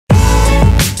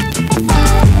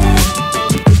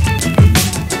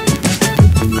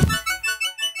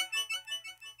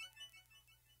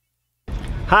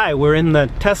Hi, we're in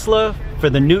the Tesla for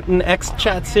the Newton X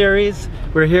Chat series.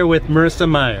 We're here with Marissa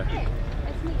Mayer.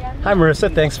 Hi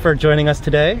Marissa, thanks for joining us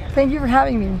today. Thank you for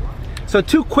having me. So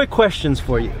 2 quick questions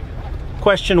for you.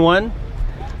 Question 1,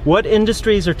 what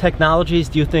industries or technologies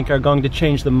do you think are going to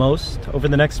change the most over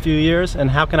the next few years, and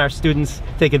how can our students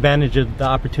take advantage of the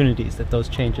opportunities that those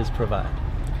changes provide?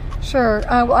 Sure.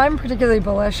 Well, I'm particularly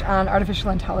bullish on artificial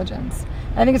intelligence.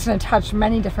 I think it's going to touch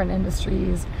many different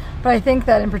industries, but I think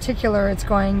that in particular it's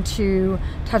going to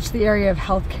touch the area of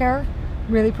healthcare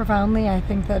really profoundly. I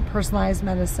think that personalized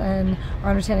medicine, our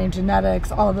understanding of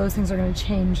genetics, all of those things are going to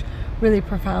change really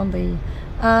profoundly.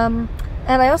 And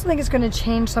I also think it's going to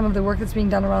change some of the work that's being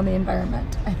done around the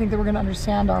environment. I think that we're going to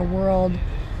understand our world,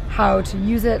 how to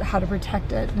use it, how to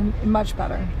protect it, much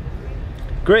better.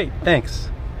 Great, thanks.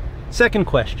 Second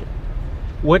question.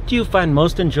 What do you find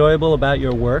most enjoyable about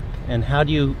your work, and how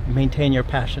do you maintain your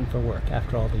passion for work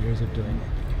after all the years of doing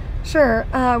it? Sure.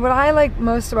 What I like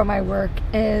most about my work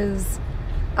is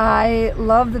I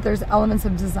love that there's elements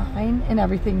of design in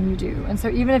everything you do. And so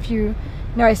even if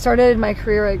I started my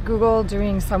career at Google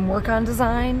doing some work on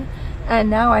design, and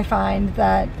now I find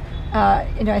that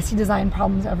I see design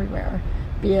problems everywhere.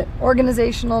 Be it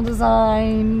organizational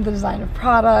design, the design of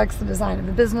products, the design of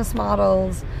the business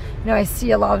models. I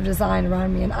see a lot of design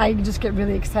around me, and I just get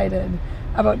really excited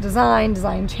about design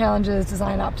challenges,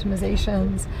 design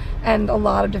optimizations, and a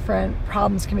lot of different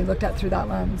problems can be looked at through that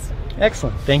lens.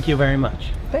 Excellent. Thank you very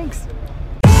much. Thanks.